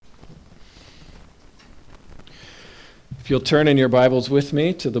If you'll turn in your Bibles with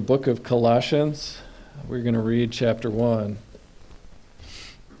me to the book of Colossians, we're going to read chapter 1.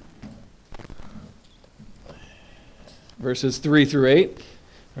 Verses 3 through 8.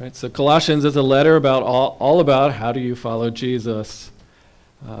 Right, so Colossians is a letter about all about how do you follow Jesus.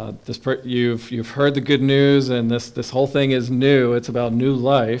 You've heard the good news, and this whole thing is new. It's about new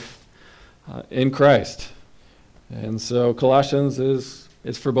life in Christ. And so Colossians is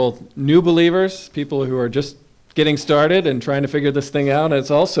for both new believers, people who are just getting started and trying to figure this thing out. And it's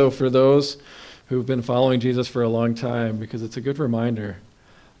also for those who've been following Jesus for a long time, because it's a good reminder.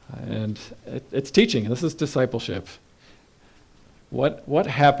 And it's teaching. This is discipleship. What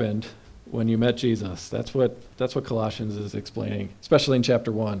happened when you met Jesus? That's what Colossians is explaining, especially in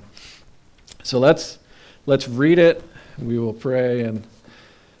chapter 1. So let's read it. We will pray and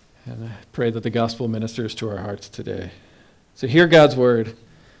I pray that the gospel ministers to our hearts today. So hear God's word.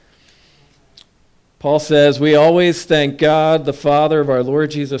 Paul says, "We always thank God, the Father of our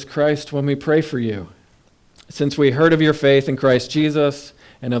Lord Jesus Christ, when we pray for you, since we heard of your faith in Christ Jesus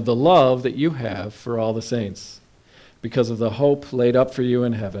and of the love that you have for all the saints, because of the hope laid up for you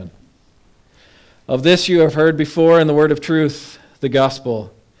in heaven. Of this you have heard before in the word of truth, the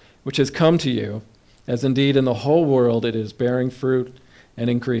gospel, which has come to you, as indeed in the whole world it is bearing fruit and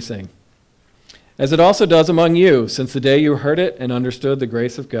increasing, as it also does among you, since the day you heard it and understood the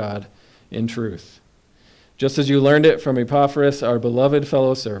grace of God in truth, just as you learned it from Epaphras, our beloved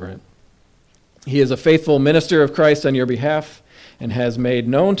fellow servant. He is a faithful minister of Christ on your behalf and has made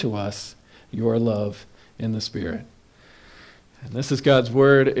known to us your love in the Spirit." And this is God's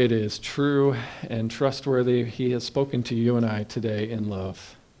word. It is true and trustworthy. He has spoken to you and I today in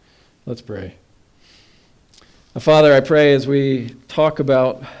love. Let's pray. Father, I pray as we talk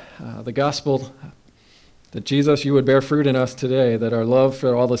about the gospel, that Jesus, you would bear fruit in us today, that our love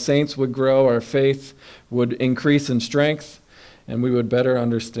for all the saints would grow, our faith would increase in strength, and we would better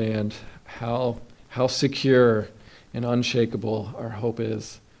understand how secure and unshakable our hope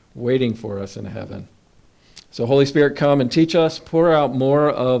is waiting for us in heaven. So Holy Spirit, come and teach us, pour out more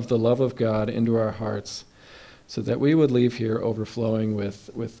of the love of God into our hearts so that we would leave here overflowing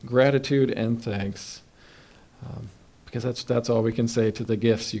with gratitude and thanks, because that's all we can say to the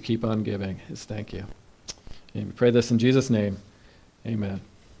gifts you keep on giving is thank you. And we pray this in Jesus' name. Amen.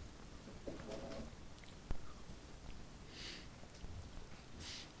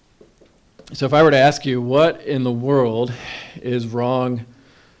 So if I were to ask you, what in the world is wrong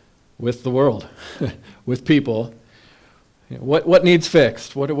with the world, with people, what needs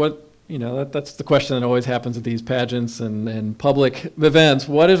fixed? That's the question that always happens at these pageants and public events.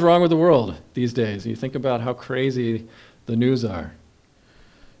 What is wrong with the world these days? You think about how crazy the news are.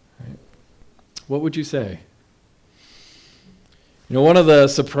 Right? What would you say? One of the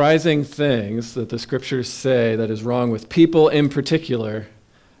surprising things that the scriptures say that is wrong with people in particular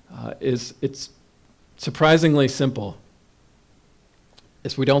is it's surprisingly simple.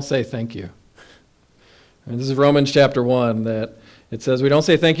 Is we don't say thank you. And this is Romans chapter 1, that it says we don't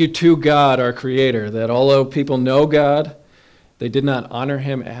say thank you to God, our Creator, that although people know God, they did not honor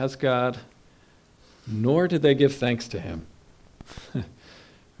Him as God, nor did they give thanks to Him.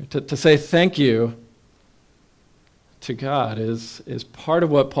 To say thank you to God is part of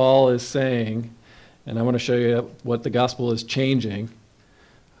what Paul is saying, and I want to show you what the gospel is changing,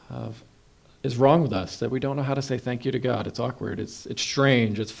 is wrong with us, that we don't know how to say thank you to God. It's awkward, it's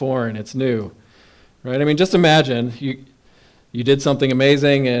strange, it's foreign, it's new. Right? I mean, just imagine you did something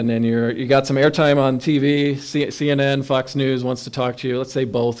amazing and you got some airtime on TV, CNN, Fox News wants to talk to you, let's say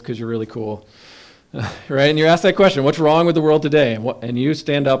both because you're really cool. Right? And you ask that question, what's wrong with the world today? And you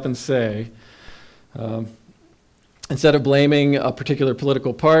stand up and say, instead of blaming a particular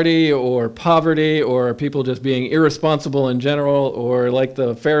political party or poverty or people just being irresponsible in general, or like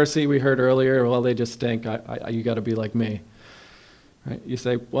the Pharisee we heard earlier, well, they just stink, you got to be like me. Right? You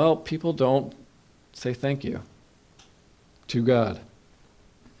say, well, people don't say thank you to God,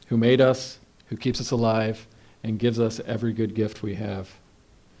 who made us, who keeps us alive, and gives us every good gift we have.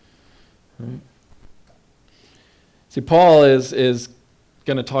 Right? See, Paul is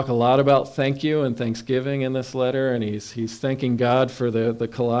going to talk a lot about thank you and thanksgiving in this letter, and he's thanking God for the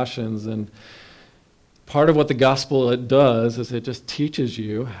Colossians. And part of what the gospel does is it just teaches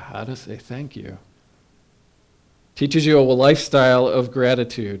you how to say thank you. Teaches you a lifestyle of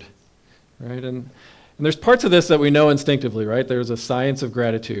gratitude, right? And there's parts of this that we know instinctively, right? There's a science of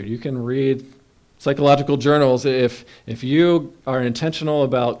gratitude. You can read psychological journals. If you are intentional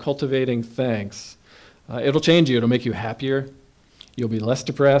about cultivating thanks, it'll change you. It'll make you happier. You'll be less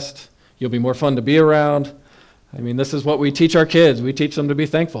depressed. You'll be more fun to be around. I mean, this is what we teach our kids. We teach them to be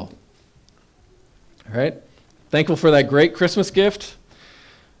thankful. All right? Thankful for that great Christmas gift,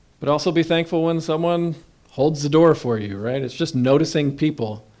 but also be thankful when someone holds the door for you, right? It's just noticing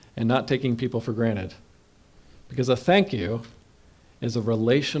people and not taking people for granted. Because a thank you is a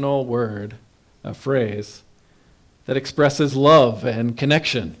relational word, a phrase, that expresses love and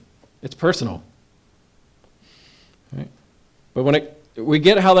connection. It's personal. Right? But we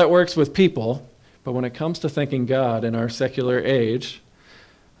get how that works with people, but when it comes to thanking God in our secular age,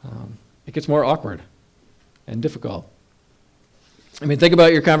 it gets more awkward and difficult. I mean, think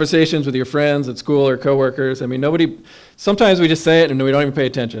about your conversations with your friends at school or coworkers. I mean, sometimes we just say it and we don't even pay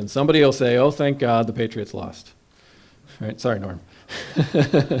attention. Somebody will say, oh, thank God the Patriots lost. Right? Sorry, Norm.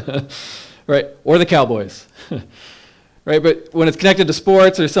 Right? Or the Cowboys. Right? But when it's connected to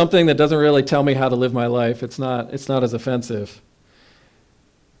sports or something that doesn't really tell me how to live my life, it's not as offensive.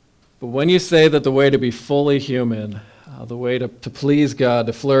 But when you say that the way to be fully human, the way to please God,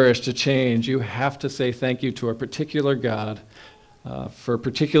 to flourish, to change, you have to say thank you to a particular God for a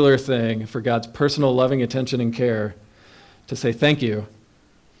particular thing, for God's personal loving attention and care, to say thank you,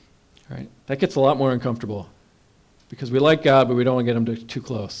 right? That gets a lot more uncomfortable because we like God, but we don't want to get him too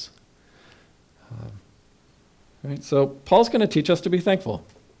close. Right? So Paul's going to teach us to be thankful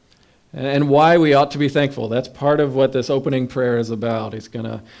and why we ought to be thankful. That's part of what this opening prayer is about. He's going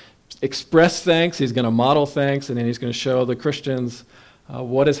to express thanks, he's going to model thanks, and then he's going to show the Christians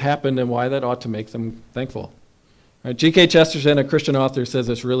what has happened and why that ought to make them thankful. Right? G.K. Chesterton, a Christian author, says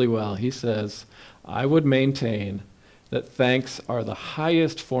this really well. He says, I would maintain that thanks are the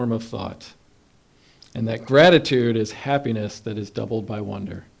highest form of thought, and that gratitude is happiness that is doubled by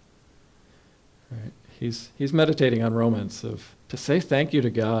wonder. Right? He's meditating on Romans. To say thank you to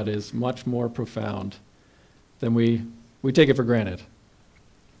God is much more profound than we take it for granted.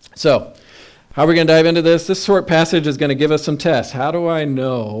 So, how are we going to dive into this? This short passage is going to give us some tests. How do I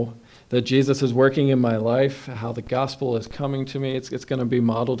know that Jesus is working in my life, how the gospel is coming to me? It's going to be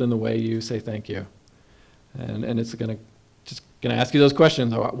modeled in the way you say thank you. And it's going to ask you those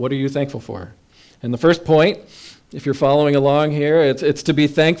questions. What are you thankful for? And the first point, if you're following along here, it's to be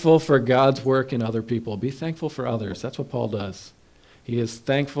thankful for God's work in other people. Be thankful for others. That's what Paul does. He is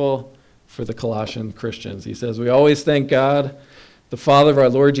thankful for the Colossian Christians. He says, we always thank God, the Father of our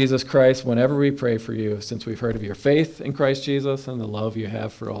Lord Jesus Christ, whenever we pray for you, since we've heard of your faith in Christ Jesus and the love you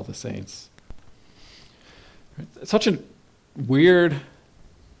have for all the saints. It's such a weird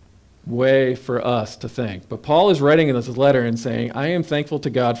way for us to think. But Paul is writing in this letter and saying, I am thankful to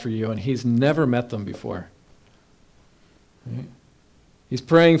God for you, and he's never met them before. Right? He's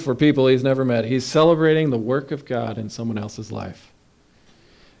praying for people he's never met. He's celebrating the work of God in someone else's life.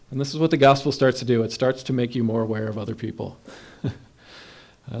 And this is what the gospel starts to do. It starts to make you more aware of other people.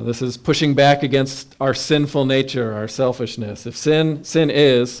 This is pushing back against our sinful nature, our selfishness. If sin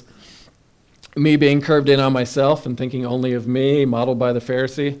is me being curved in on myself and thinking only of me, modeled by the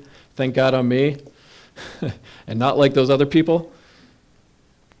Pharisee, thank God on me, and not like those other people.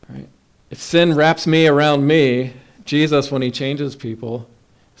 Right? If sin wraps me around me, Jesus, when he changes people,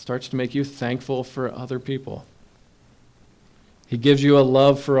 starts to make you thankful for other people. He gives you a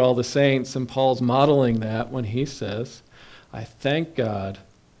love for all the saints, and Paul's modeling that when he says, I thank God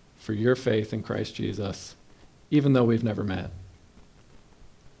for your faith in Christ Jesus, even though we've never met.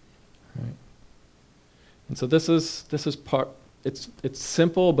 Right? And so this is part. It's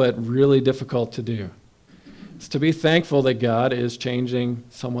simple but really difficult to do. It's to be thankful that God is changing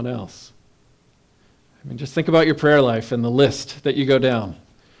someone else. I mean, just think about your prayer life and the list that you go down.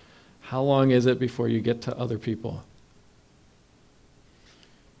 How long is it before you get to other people?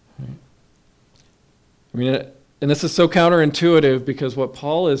 Right? I mean, and this is so counterintuitive because what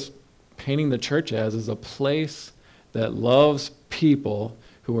Paul is painting the church as is a place that loves people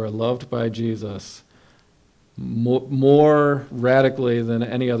who are loved by Jesus more radically than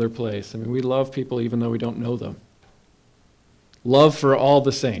any other place. I mean, we love people even though we don't know them. Love for all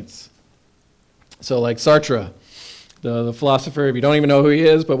the saints. So like Sartre, the philosopher, if you don't even know who he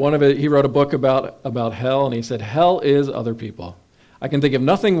is, but he wrote a book about hell, and he said, hell is other people. I can think of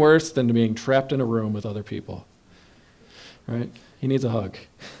nothing worse than being trapped in a room with other people. Right? He needs a hug.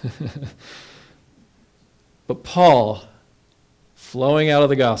 But Paul, flowing out of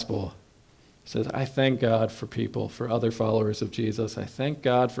the gospel, says, I thank God for people, for other followers of Jesus. I thank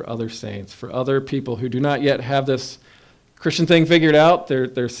God for other saints, for other people who do not yet have this Christian thing figured out.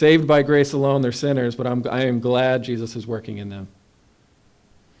 They're saved by grace alone. They're sinners, but I am glad Jesus is working in them.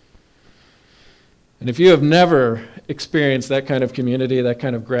 And if you have never experienced that kind of community, that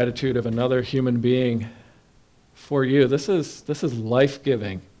kind of gratitude of another human being for you, this is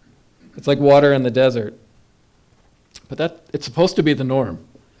life-giving. It's like water in the desert. But it's supposed to be the norm.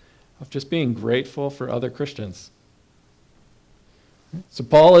 of just being grateful for other Christians. So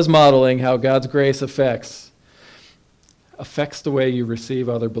Paul is modeling how God's grace affects the way you receive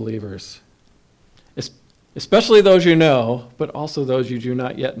other believers, especially those you know, but also those you do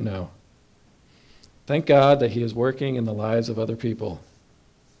not yet know. Thank God that he is working in the lives of other people.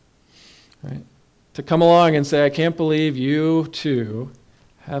 Right? To come along and say, I can't believe you too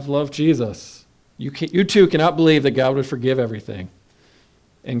have loved Jesus. You too cannot believe that God would forgive everything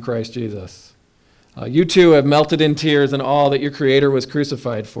in Christ Jesus. You too have melted in tears and awe that your Creator was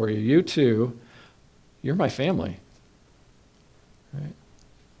crucified for you. You too, you're my family. Right?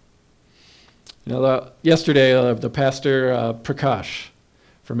 Yesterday, the pastor Prakash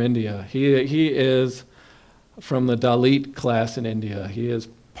from India, he is from the Dalit class in India. He is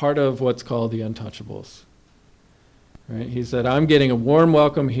part of what's called the Untouchables. Right? He said, I'm getting a warm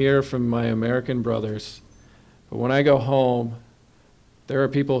welcome here from my American brothers, but when I go home, there are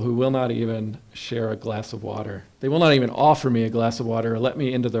people who will not even share a glass of water. They will not even offer me a glass of water or let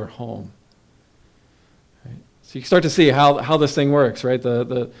me into their home. Right? So you start to see how this thing works, right?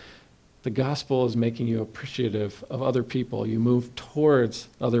 The gospel is making you appreciative of other people. You move towards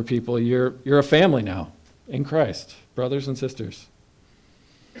other people. You're a family now in Christ, brothers and sisters.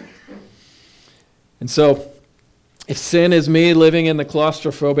 And so, if sin is me living in the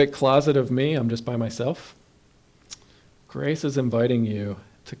claustrophobic closet of me, I'm just by myself, grace is inviting you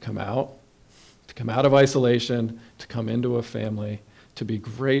to come out of isolation, to come into a family, to be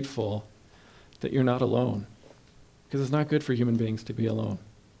grateful that you're not alone. Because it's not good for human beings to be alone.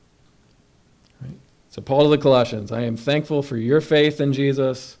 Right? So Paul to the Colossians, I am thankful for your faith in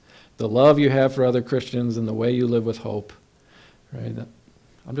Jesus, the love you have for other Christians, and the way you live with hope. Right?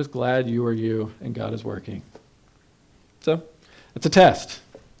 I'm just glad you are you and God is working. So it's a test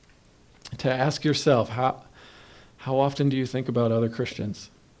to ask yourself, how often do you think about other Christians?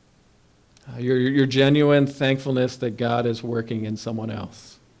 Your genuine thankfulness that God is working in someone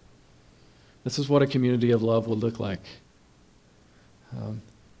else. This is what a community of love would look like.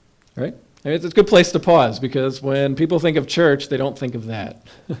 Right? I mean, it's a good place to pause, because when people think of church, they don't think of that.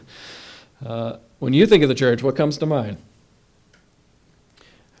 When you think of the church, what comes to mind?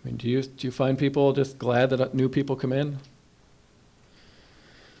 I mean, do you find people just glad that new people come in?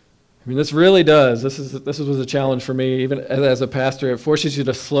 I mean, this really does. This was a challenge for me, even as a pastor. It forces you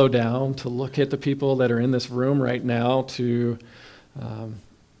to slow down, to look at the people that are in this room right now, to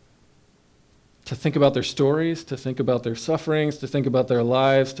think about their stories, to think about their sufferings, to think about their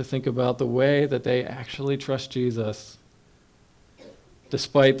lives, to think about the way that they actually trust Jesus,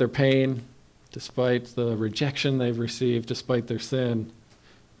 despite their pain, despite the rejection they've received, despite their sin.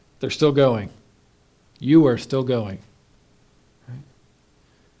 They're still going. You are still going. Right?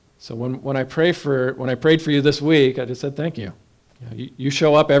 So when I prayed for you this week, I just said thank you. You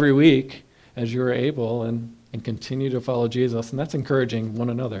show up every week as you are able and continue to follow Jesus, and that's encouraging one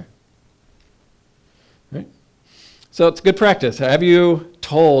another. Right? So it's good practice. Have you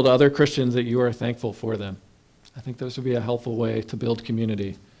told other Christians that you are thankful for them? I think this would be a helpful way to build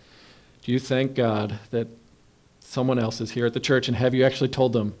community. Do you thank God that someone else is here at the church, and have you actually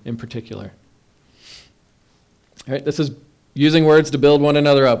told them in particular? All right, this is using words to build one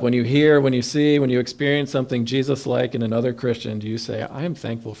another up. When you hear, when you see, when you experience something Jesus-like in another Christian, do you say, I am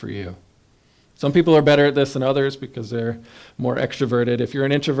thankful for you? Some people are better at this than others because they're more extroverted. If you're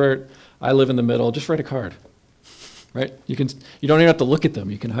an introvert, I live in the middle. Just write a card, right? You don't even have to look at them.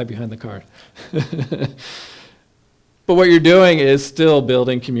 You can hide behind the card. But what you're doing is still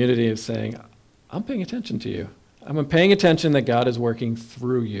building community of saying, I'm paying attention to you. I'm paying attention that God is working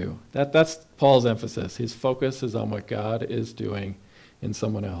through you. That's Paul's emphasis. His focus is on what God is doing in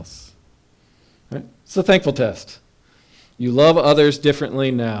someone else. Right? It's a thankful test. You love others differently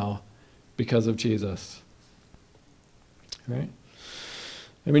now because of Jesus. Right?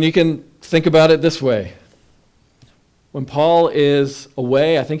 I mean, you can think about it this way. When Paul is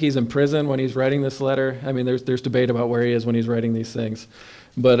away, I think he's in prison when he's writing this letter. I mean, there's debate about where he is when he's writing these things.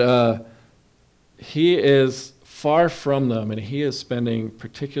 But he is far from them, and he is spending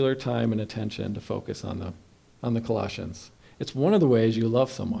particular time and attention to focus on them, on the Colossians. It's one of the ways you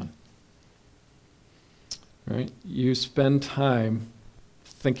love someone. Right? You spend time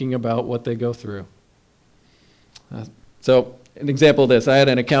thinking about what they go through. So an example of this, I had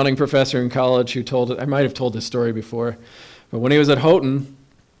an accounting professor in college who I might have told this story before, but when he was at Houghton,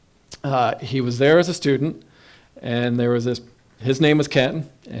 he was there as a student, and there was his name was Ken,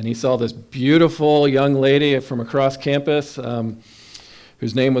 and he saw this beautiful young lady from across campus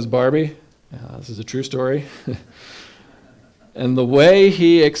whose name was Barbie. This is a true story. And the way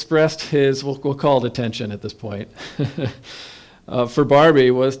he expressed his, we'll call it attention at this point, for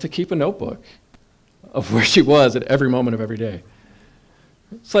Barbie was to keep a notebook of where she was at every moment of every day.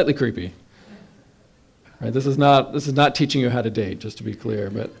 Slightly creepy. Right? This is not teaching you how to date, just to be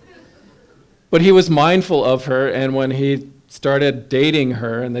clear, but he was mindful of her, and when he started dating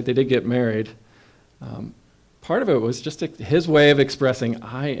her, and that they did get married, part of it was just his way of expressing,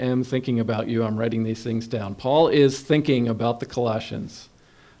 I am thinking about you, I'm writing these things down. Paul is thinking about the Colossians.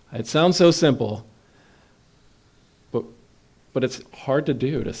 It sounds so simple, but it's hard to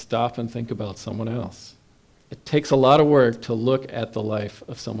do, to stop and think about someone else. It takes a lot of work to look at the life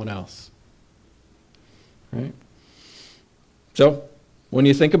of someone else. Right? So, when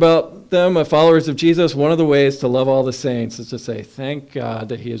you think about them, followers of Jesus, one of the ways to love all the saints is to say, thank God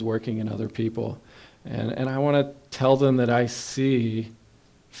that he is working in other people. And I want to tell them that I see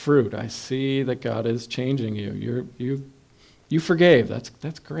fruit. I see that God is changing you. You forgave.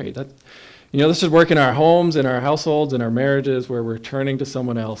 That's great. This is work in our homes, in our households, in our marriages, where we're turning to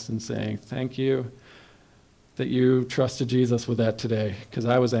someone else and saying, thank you that you trusted Jesus with that today, because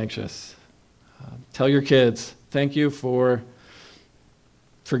I was anxious. Tell your kids, thank you for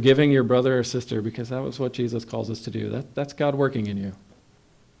forgiving your brother or sister, because that was what Jesus calls us to do. That's God working in you.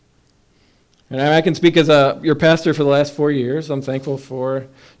 And I can speak as your pastor for the last 4 years. I'm thankful for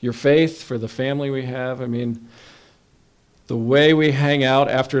your faith, for the family we have. I mean, the way we hang out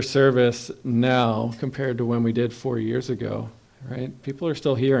after service now compared to when we did 4 years ago, right? People are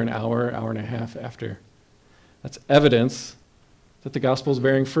still here an hour and a half after. That's evidence that the gospel is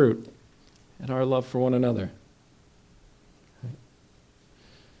bearing fruit in our love for one another.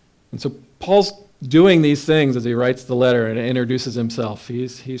 And so Paul's doing these things as he writes the letter and introduces himself.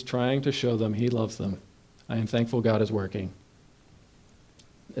 He's trying to show them he loves them. I am thankful God is working,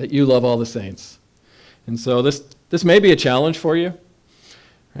 that you love all the saints. And so this may be a challenge for you,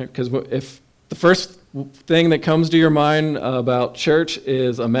 right? Because if the first thing that comes to your mind about church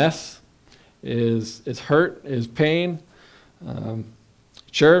is a mess, is hurt, is pain,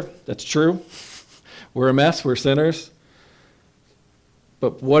 sure, that's true. We're a mess, we're sinners.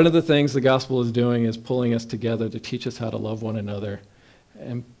 But one of the things the gospel is doing is pulling us together to teach us how to love one another.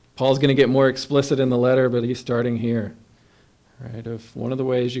 And Paul's going to get more explicit in the letter, but he's starting here. Right? Of one of the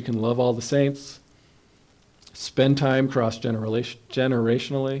ways you can love all the saints, spend time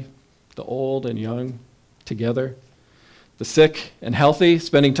cross-generationally, the old and young together, the sick and healthy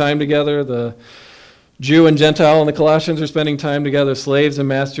spending time together, the Jew and Gentile and the Colossians are spending time together, slaves and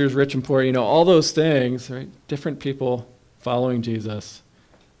masters, rich and poor, all those things, right? Different people following Jesus,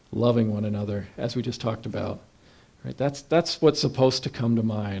 loving one another, as we just talked about. Right? That's what's supposed to come to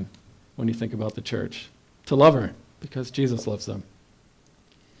mind when you think about the church. To love her, because Jesus loves them.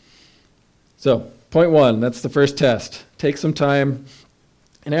 So, point 1, that's the first test. Take some time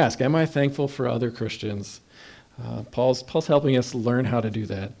and ask, am I thankful for other Christians? Paul's helping us learn how to do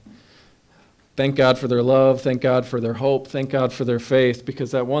that. Thank God for their love, thank God for their hope, thank God for their faith,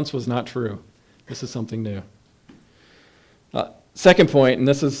 because that once was not true. This is something new. Second point, and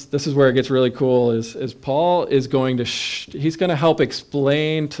this is where it gets really cool, is Paul is going to he's going to help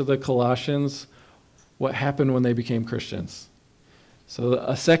explain to the Colossians what happened when they became Christians. So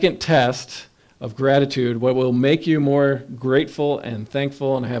a second test of gratitude, what will make you more grateful and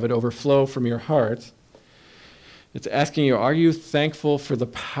thankful and have it overflow from your heart, it's asking you, are you thankful for the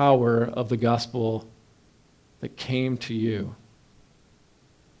power of the gospel that came to you?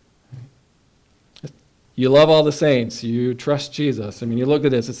 You love all the saints. You trust Jesus. I mean, you look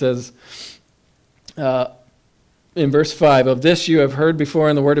at this. It says in verse 5, of this you have heard before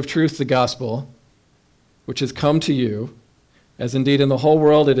in the word of truth, the gospel, which has come to you, as indeed in the whole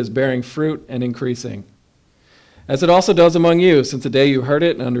world it is bearing fruit and increasing, as it also does among you, since the day you heard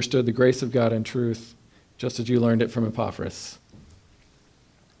it and understood the grace of God in truth, just as you learned it from Epaphras.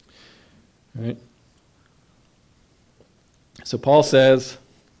 All right? So Paul says,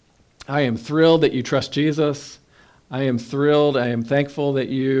 I am thrilled that you trust Jesus. I am thrilled, I am thankful that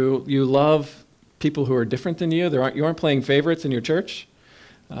you love people who are different than you. You aren't playing favorites in your church.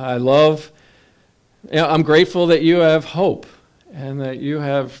 I'm grateful that you have hope and that you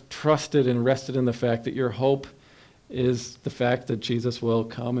have trusted and rested in the fact that your hope is the fact that Jesus will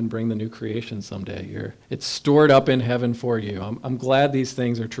come and bring the new creation someday. It's stored up in heaven for you. I'm glad these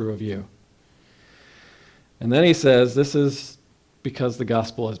things are true of you. And then he says, this is because the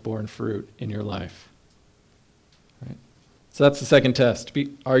gospel has borne fruit in your life. Right? So that's the second test.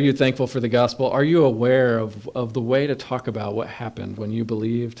 Are you thankful for the gospel? Are you aware of the way to talk about what happened when you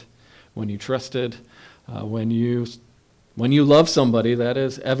believed, when you trusted, when you love somebody? That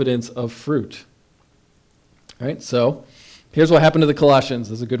is evidence of fruit. Right? So here's what happened to the Colossians.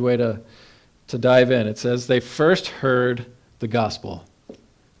 This is a good way to dive in. It says they first heard the gospel,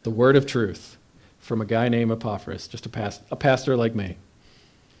 the word of truth, from a guy named Epaphras, just a pastor like me.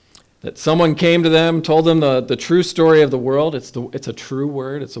 That someone came to them, told them the true story of the world. It's a true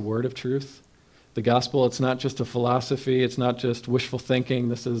word. It's a word of truth. The gospel, it's not just a philosophy. It's not just wishful thinking.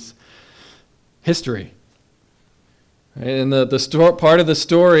 This is history. And the part of the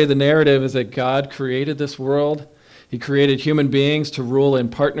story, the narrative, is that God created this world. He created human beings to rule in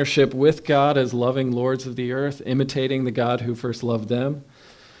partnership with God as loving lords of the earth, imitating the God who first loved them.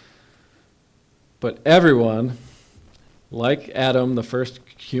 But everyone, like Adam, the first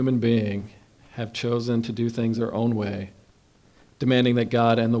human being, have chosen to do things their own way, demanding that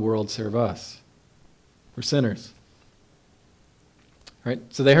God and the world serve us. We're sinners. Right?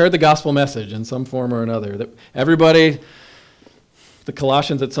 So they heard the gospel message in some form or another. That everybody, the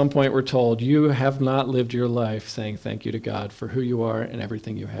Colossians at some point were told, you have not lived your life saying thank you to God for who you are and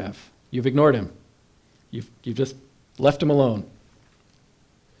everything you have. You've ignored him. You've just left him alone.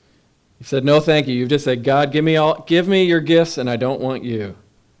 You've said no thank you. You've just said, God, give me your gifts and I don't want you.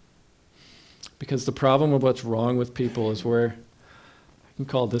 Because the problem of what's wrong with people is we're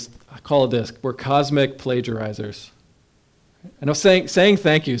cosmic plagiarizers. I know saying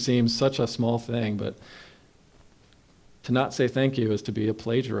thank you seems such a small thing, but to not say thank you is to be a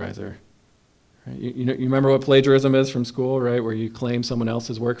plagiarizer. Right? You remember what plagiarism is from school, right? Where you claim someone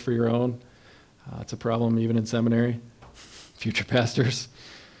else's work for your own. It's a problem even in seminary, future pastors.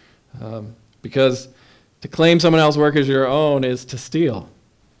 Because to claim someone else's work as your own is to steal,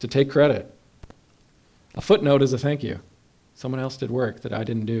 to take credit. A footnote is a thank you. Someone else did work that I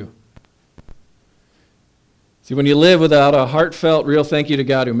didn't do. See, when you live without a heartfelt, real thank you to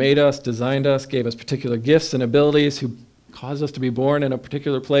God who made us, designed us, gave us particular gifts and abilities, who caused us to be born in a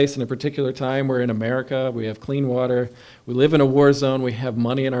particular place in a particular time. We're in America, we have clean water, we live in a war zone, we have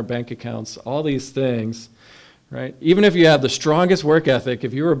money in our bank accounts, all these things, right? Even if you have the strongest work ethic,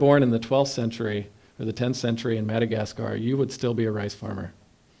 if you were born in the 12th century or the 10th century in Madagascar, you would still be a rice farmer.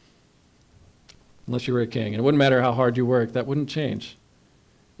 Unless you were a king. And it wouldn't matter how hard you worked, that wouldn't change.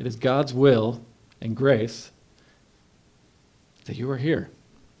 It is God's will and grace that you are here.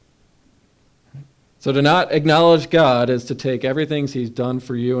 So to not acknowledge God is to take everything he's done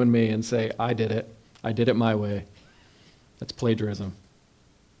for you and me and say, I did it my way. That's plagiarism.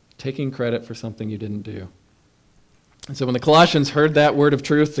 Taking credit for something you didn't do. And so when the Colossians heard that word of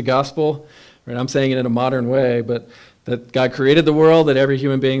truth, the gospel, right, I'm saying it in a modern way, but that God created the world, that every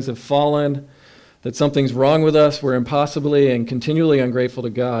human beings have fallen, that something's wrong with us, we're impossibly and continually ungrateful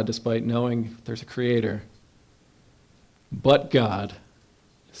to God despite knowing there's a creator. But God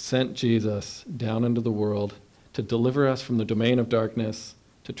sent Jesus down into the world to deliver us from the domain of darkness,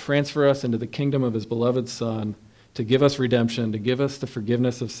 to transfer us into the kingdom of his beloved Son, to give us redemption, to give us the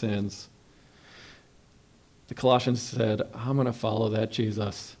forgiveness of sins. The Colossians said, I'm going to follow that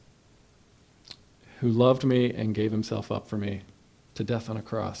Jesus who loved me and gave himself up for me to death on a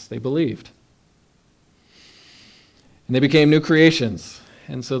cross. They believed. And they became new creations.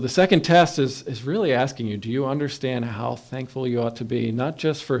 And so the second test is really asking you, do you understand how thankful you ought to be, not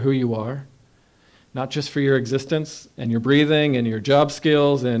just for who you are, not just for your existence and your breathing and your job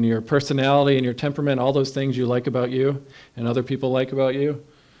skills and your personality and your temperament, all those things you like about you and other people like about you,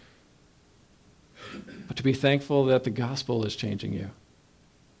 but to be thankful that the gospel is changing you.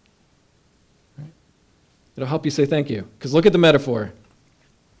 Right? It'll help you say thank you. Because look at the metaphor.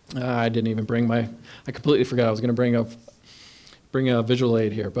 I completely forgot I was going to bring a visual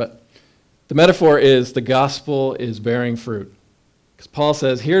aid here, but the metaphor is the gospel is bearing fruit. Because Paul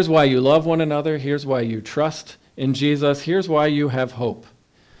says, here's why you love one another, here's why you trust in Jesus, here's why you have hope.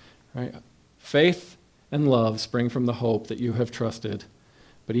 Right? Faith and love spring from the hope that you have trusted,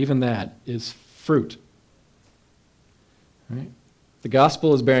 but even that is fruit. Right? The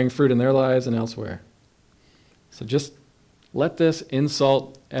gospel is bearing fruit in their lives and elsewhere. So just let this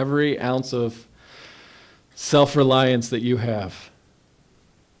insult every ounce of self-reliance that you have.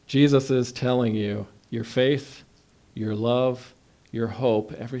 Jesus is telling you your faith, your love, your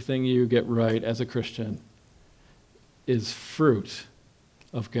hope, everything you get right as a Christian is fruit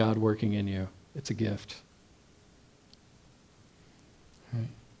of God working in you. It's a gift. Right?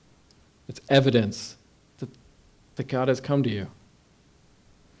 It's evidence that God has come to you.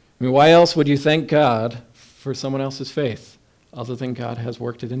 I mean, why else would you thank God for someone else's faith other than God has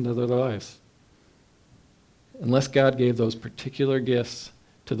worked it into their lives? Unless God gave those particular gifts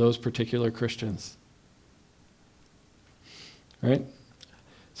to those particular Christians. Right?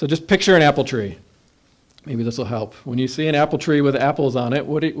 So just picture an apple tree. Maybe this will help. When you see an apple tree with apples on it,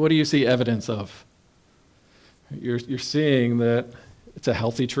 what do you see evidence of? You're seeing that it's a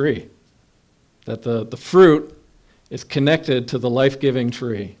healthy tree. That the fruit is connected to the life-giving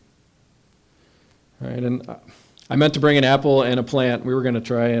tree. Right? And I meant to bring an apple and a plant. We were going to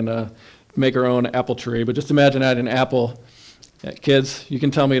try and make our own apple tree, but just imagine I had an apple. Kids, you can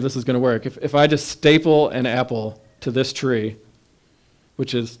tell me if this is going to work. If I just staple an apple to this tree,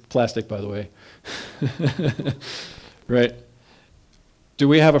 which is plastic, by the way, right? Do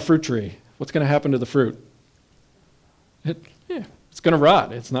we have a fruit tree? What's going to happen to the fruit? It's going to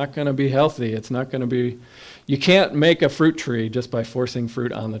rot. It's not going to be healthy. It's not going to be... You can't make a fruit tree just by forcing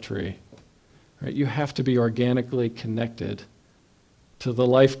fruit on the tree. Right? You have to be organically connected to the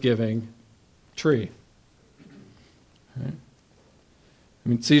life-giving tree. Right? I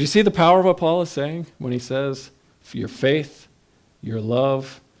mean, so you see the power of what Paul is saying when he says your faith, your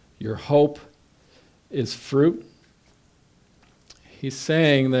love, your hope is fruit? He's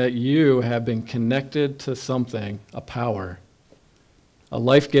saying that you have been connected to something, a power, a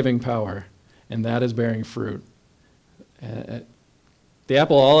life-giving power, and that is bearing fruit.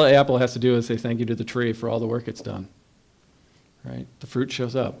 All the apple has to do is say thank you to the tree for all the work it's done. Right? The fruit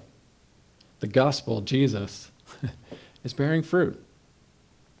shows up. The gospel, Jesus, is bearing fruit.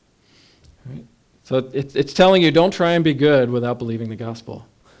 Right? So it's telling you don't try and be good without believing the gospel.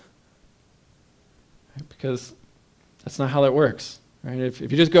 Right? Because that's not how that works. Right? If you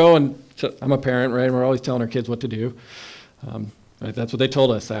just go and, I'm a parent, right, and we're always telling our kids what to do. Right? That's what they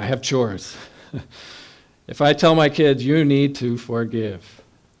told us. I have chores. If I tell my kids, you need to forgive,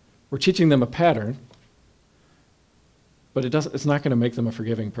 we're teaching them a pattern, but it's not going to make them a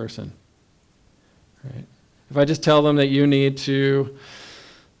forgiving person. Right? If I just tell them that you need to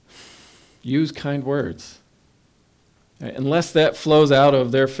use kind words, right? Unless that flows out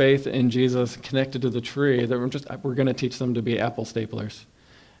of their faith in Jesus connected to the tree, that we're going to teach them to be apple staplers,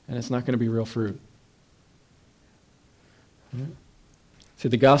 and it's not going to be real fruit. Right? See,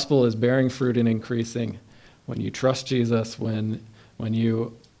 the gospel is bearing fruit and increasing when you trust Jesus, when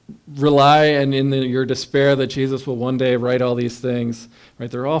you rely and in your despair that Jesus will one day write all these things. Right?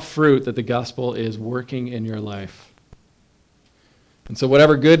 They're all fruit that the gospel is working in your life. And so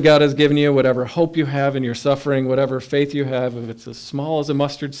whatever good God has given you, whatever hope you have in your suffering, whatever faith you have, if it's as small as a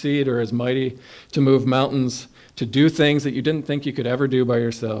mustard seed or as mighty to move mountains, to do things that you didn't think you could ever do by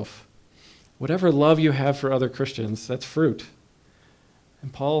yourself, whatever love you have for other Christians, that's fruit.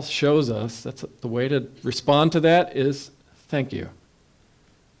 And Paul shows us that's the way to respond to that is thank you.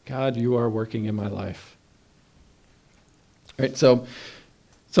 God, you are working in my life. Right, so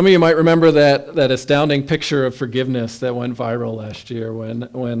some of you might remember that astounding picture of forgiveness that went viral last year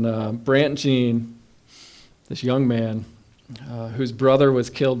when Brant Jean, this young man, whose brother was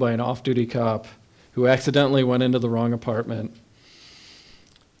killed by an off-duty cop who accidentally went into the wrong apartment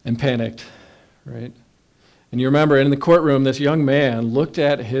and panicked, right? And you remember in the courtroom, this young man looked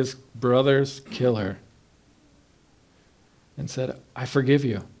at his brother's killer and said, I forgive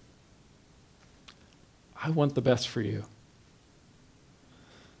you. I want the best for you.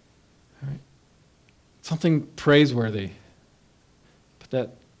 Right? Something praiseworthy.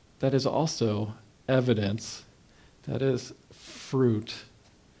 But that is also evidence, that is fruit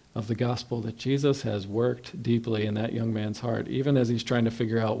of the gospel that Jesus has worked deeply in that young man's heart, even as he's trying to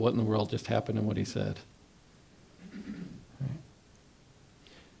figure out what in the world just happened and what he said. Right?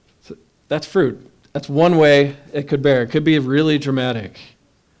 So that's fruit. That's one way it could bear. It could be really dramatic.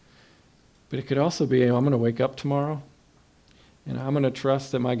 But it could also be, I'm going to wake up tomorrow, and I'm going to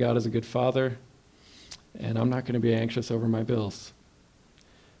trust that my God is a good father, and I'm not going to be anxious over my bills.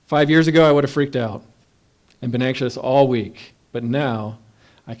 5 years ago, I would have freaked out and been anxious all week. But now,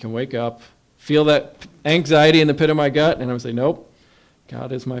 I can wake up, feel that anxiety in the pit of my gut, and I would say, nope,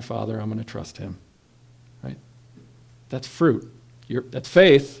 God is my father. I'm going to trust him. Right? That's fruit. That's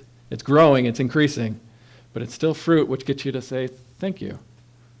faith. It's growing. It's increasing. But it's still fruit, which gets you to say, thank you.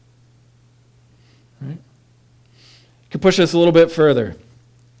 Right? You can push this a little bit further.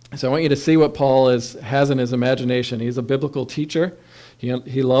 So I want you to see what Paul has in his imagination. He's a biblical teacher.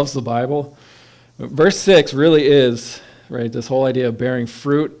 He loves the Bible. Verse 6 really is, right, this whole idea of bearing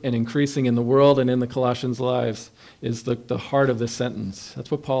fruit and increasing in the world and in the Colossians' lives is the heart of this sentence. That's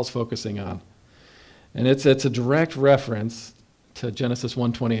what Paul's focusing on. And it's a direct reference to Genesis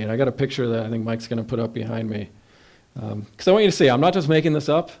 1:28. I got a picture that I think Mike's going to put up behind me. Because I want you to see, I'm not just making this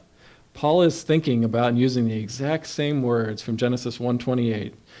up. Paul is thinking about and using the exact same words from Genesis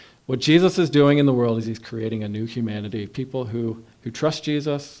 1:28. What Jesus is doing in the world is he's creating a new humanity, people who trust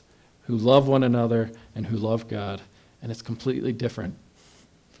Jesus, who love one another, and who love God. And it's completely different.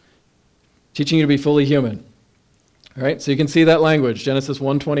 Teaching you to be fully human. All right, so you can see that language, Genesis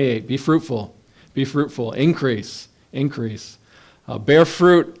 1:28. Be fruitful, increase, bear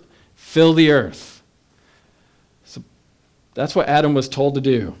fruit, fill the earth. So That's what Adam was told to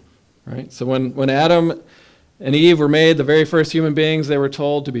do, right? So when Adam and Eve were made, the very first human beings, they were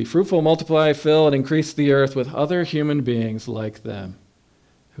told to be fruitful, multiply, fill, and increase the earth with other human beings like them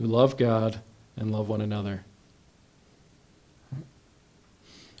who love God and love one another.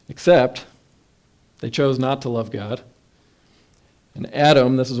 Except they chose not to love God. And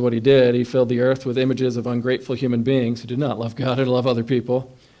Adam, this is what he did. He filled the earth with images of ungrateful human beings who did not love God or love other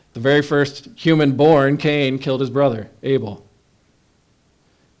people. The very first human born, Cain, killed his brother, Abel.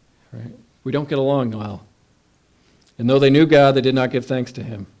 Right? We don't get along well. And though they knew God, they did not give thanks to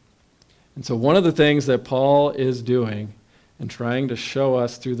him. And so one of the things that Paul is doing and trying to show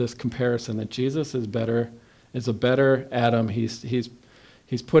us through this comparison that Jesus is a better Adam. He's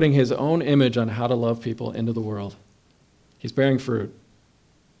putting his own image on how to love people into the world. He's bearing fruit.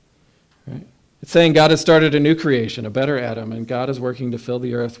 Right? It's saying God has started a new creation, a better Adam, and God is working to fill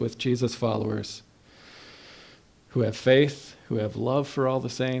the earth with Jesus followers who have faith, who have love for all the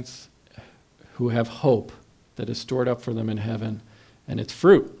saints, who have hope that is stored up for them in heaven. And it's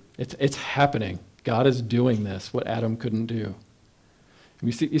fruit. It's happening. God is doing this, what Adam couldn't do.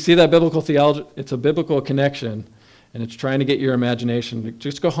 You see that biblical theology? It's a biblical connection, and it's trying to get your imagination to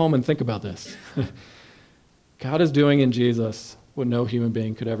just go home and think about this. God is doing in Jesus what no human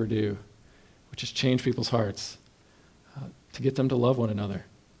being could ever do, which is change people's hearts, to get them to love one another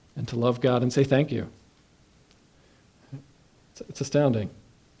and to love God and say thank you. It's astounding.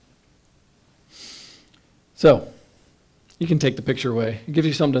 So, you can take the picture away. It gives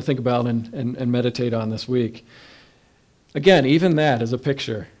you something to think about and meditate on this week. Again, even that is a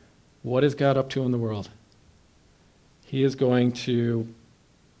picture. What is God up to in the world? He's going to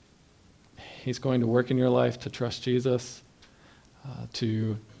work in your life to trust Jesus,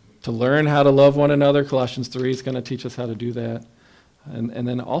 to learn how to love one another. Colossians 3 is going to teach us how to do that. And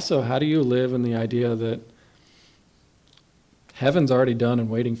then also, how do you live in the idea that heaven's already done and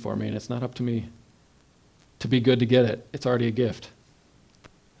waiting for me, and it's not up to me to be good to get it. It's already a gift.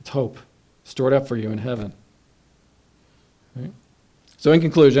 It's hope stored up for you in heaven. Right? So in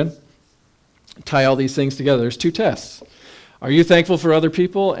conclusion, tie all these things together. There's two tests. Are you thankful for other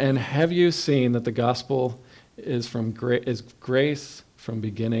people? And have you seen that the gospel is grace from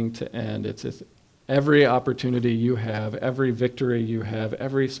beginning to end? It's every opportunity you have, every victory you have,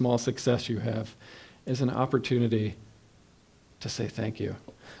 every small success you have is an opportunity to say thank you.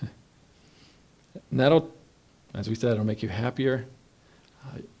 And that'll, as we said, it'll make you happier.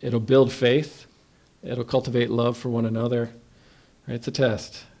 It'll build faith. It'll cultivate love for one another. Right? It's a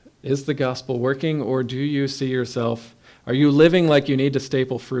test. Is the gospel working, or do you see yourself, are you living like you need to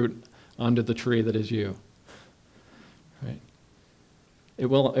staple fruit onto the tree that is you? Right? It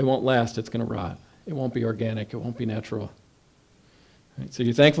won't last. It's going to rot. It won't be organic. It won't be natural. Right? So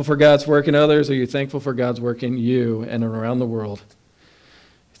you're thankful for God's work in others, or you're thankful for God's work in you and around the world?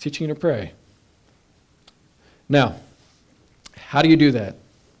 He's teaching you to pray. Now, how do you do that?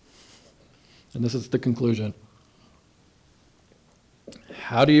 And this is the conclusion.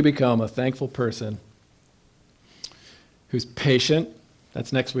 How do you become a thankful person who's patient?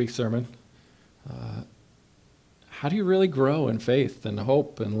 That's next week's sermon. How do you really grow in faith and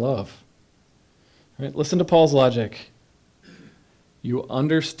hope and love? Right? Listen to Paul's logic. You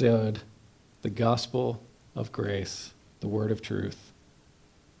understood the gospel of grace, the word of truth.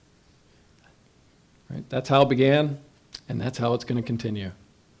 Right? That's how it began, and that's how it's going to continue.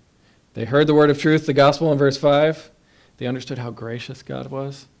 They heard the word of truth, the gospel in verse 5. They understood how gracious God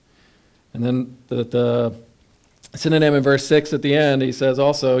was. And then the synonym in verse 6 at the end, he says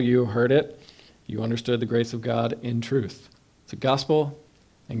also, you heard it, you understood the grace of God in truth. So gospel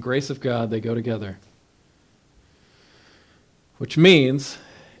and grace of God, they go together. Which means,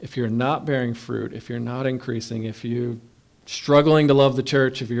 if you're not bearing fruit, if you're not increasing, if you're struggling to love the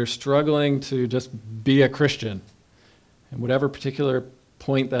church, if you're struggling to just be a Christian, and whatever particular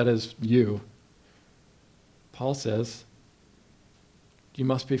point that is you, Paul says, you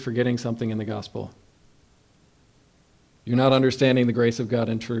must be forgetting something in the gospel. You're not understanding the grace of God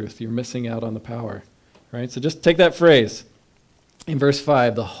in truth. You're missing out on the power. Right? So just take that phrase in verse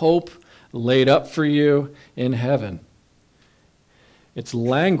 5, the hope laid up for you in heaven. It's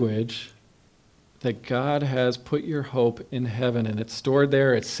language that God has put your hope in heaven, and it's stored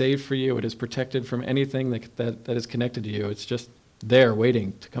there, it's saved for you, it is protected from anything that is connected to you. It's just there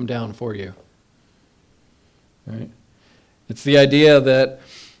waiting to come down for you. Right? It's the idea that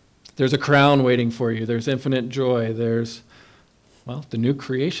there's a crown waiting for you, there's infinite joy, the new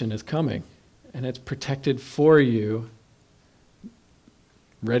creation is coming, and it's protected for you,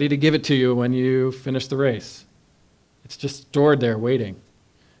 ready to give it to you when you finish the race. It's just stored there waiting.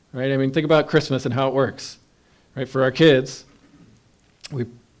 Right? I mean, think about Christmas and how it works. right? For our kids,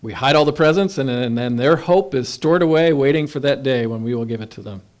 we hide all the presents, and then their hope is stored away, waiting for that day when we will give it to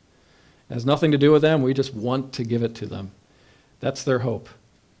them. It has nothing to do with them. We just want to give it to them. That's their hope.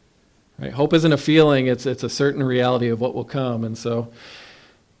 Right? Hope isn't a feeling. It's a certain reality of what will come. And so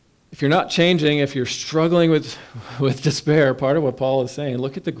if you're not changing, if you're struggling with despair, part of what Paul is saying,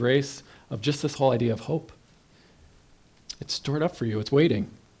 look at the grace of just this whole idea of hope. It's stored up for you. It's waiting.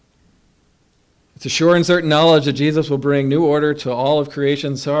 It's a sure and certain knowledge that Jesus will bring new order to all of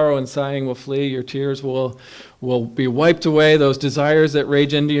creation. Sorrow and sighing will flee. Your tears will be wiped away. Those desires that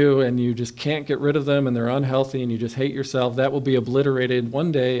rage into you and you just can't get rid of them and they're unhealthy and you just hate yourself, that will be obliterated.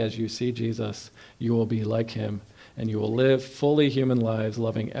 One day as you see Jesus, you will be like him and you will live fully human lives,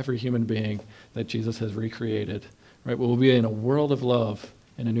 loving every human being that Jesus has recreated. Right? We will be in a world of love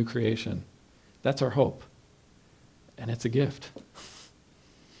and a new creation. That's our hope. And it's a gift.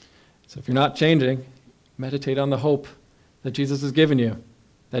 So if you're not changing, meditate on the hope that Jesus has given you,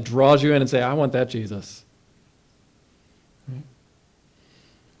 that draws you in and say, I want that Jesus. Right?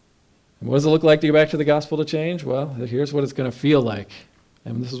 And what does it look like to go back to the gospel to change? Well, here's what it's going to feel like.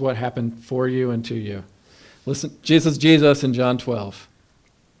 And this is what happened for you and to you. Listen, Jesus in John 12.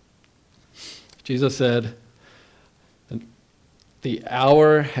 Jesus said, the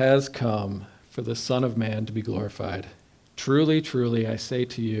hour has come for the Son of Man to be glorified. Truly, truly, I say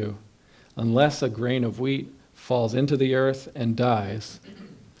to you, unless a grain of wheat falls into the earth and dies,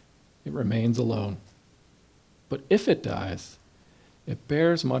 it remains alone. But if it dies, it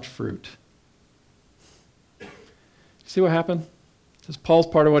bears much fruit. See what happened? This is Paul's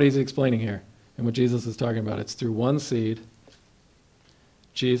part of what he's explaining here and what Jesus is talking about. It's through one seed.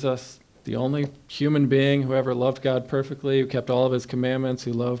 Jesus, the only human being who ever loved God perfectly, who kept all of his commandments,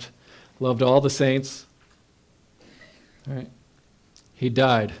 who loved all the saints. All right. He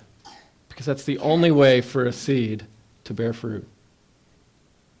died. Because that's the only way for a seed to bear fruit.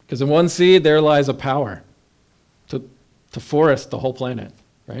 Because in one seed, there lies a power to forest the whole planet,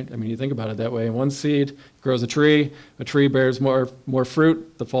 right? I mean, you think about it that way. In one seed grows a tree bears more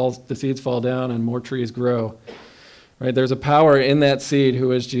fruit, the seeds fall down, and more trees grow. Right? There's a power in that seed,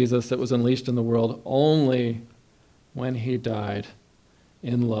 who is Jesus, that was unleashed in the world only when he died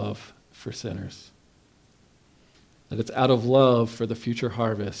in love for sinners. That it's out of love for the future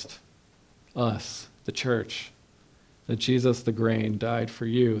harvest, us, the church, that Jesus, the grain, died for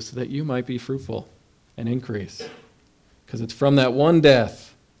you so that you might be fruitful and increase. Because it's from that one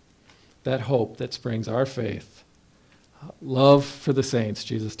death, that hope, that springs our faith. Love for the saints,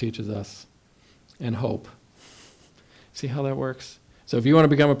 Jesus teaches us, and hope. See how that works? So if you want to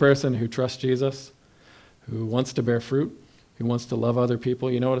become a person who trusts Jesus, who wants to bear fruit, who wants to love other people,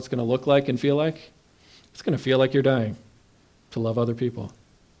 you know what it's going to look like and feel like? It's going to feel like you're dying to love other people.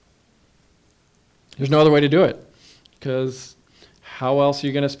 There's no other way to do it, because how else are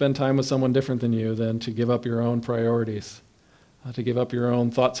you going to spend time with someone different than you than to give up your own priorities, to give up your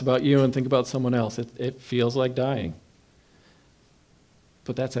own thoughts about you and think about someone else? It feels like dying.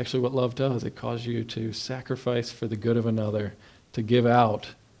 But that's actually what love does. It causes you to sacrifice for the good of another, to give out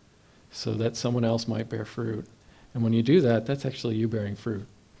so that someone else might bear fruit. And when you do that, that's actually you bearing fruit,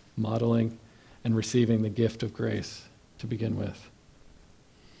 modeling and receiving the gift of grace to begin with.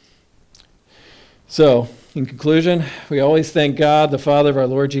 So, in conclusion, we always thank God, the Father of our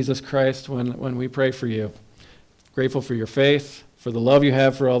Lord Jesus Christ, when we pray for you. Grateful for your faith, for the love you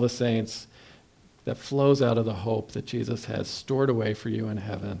have for all the saints that flows out of the hope that Jesus has stored away for you in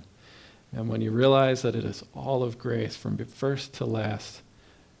heaven. And when you realize that it is all of grace from first to last,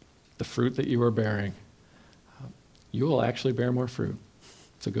 the fruit that you are bearing, you will actually bear more fruit.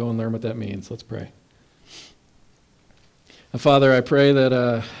 So go and learn what that means. Let's pray. And Father, I pray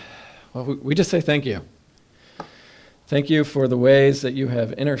that we just say thank you. Thank you for the ways that you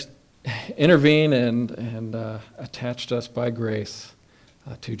have intervened and attached us by grace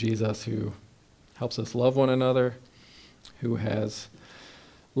to Jesus, who helps us love one another, who has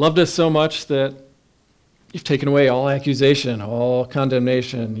loved us so much that you've taken away all accusation, all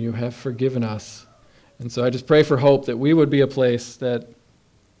condemnation. You have forgiven us. And so I just pray for hope that we would be a place that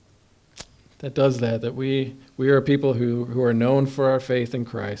does that we are a people who are known for our faith in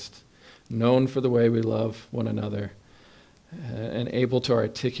Christ, known for the way we love one another, and able to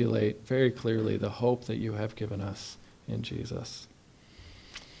articulate very clearly the hope that you have given us in Jesus.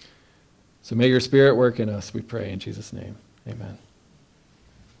 So may your Spirit work in us, we pray in Jesus' name. Amen.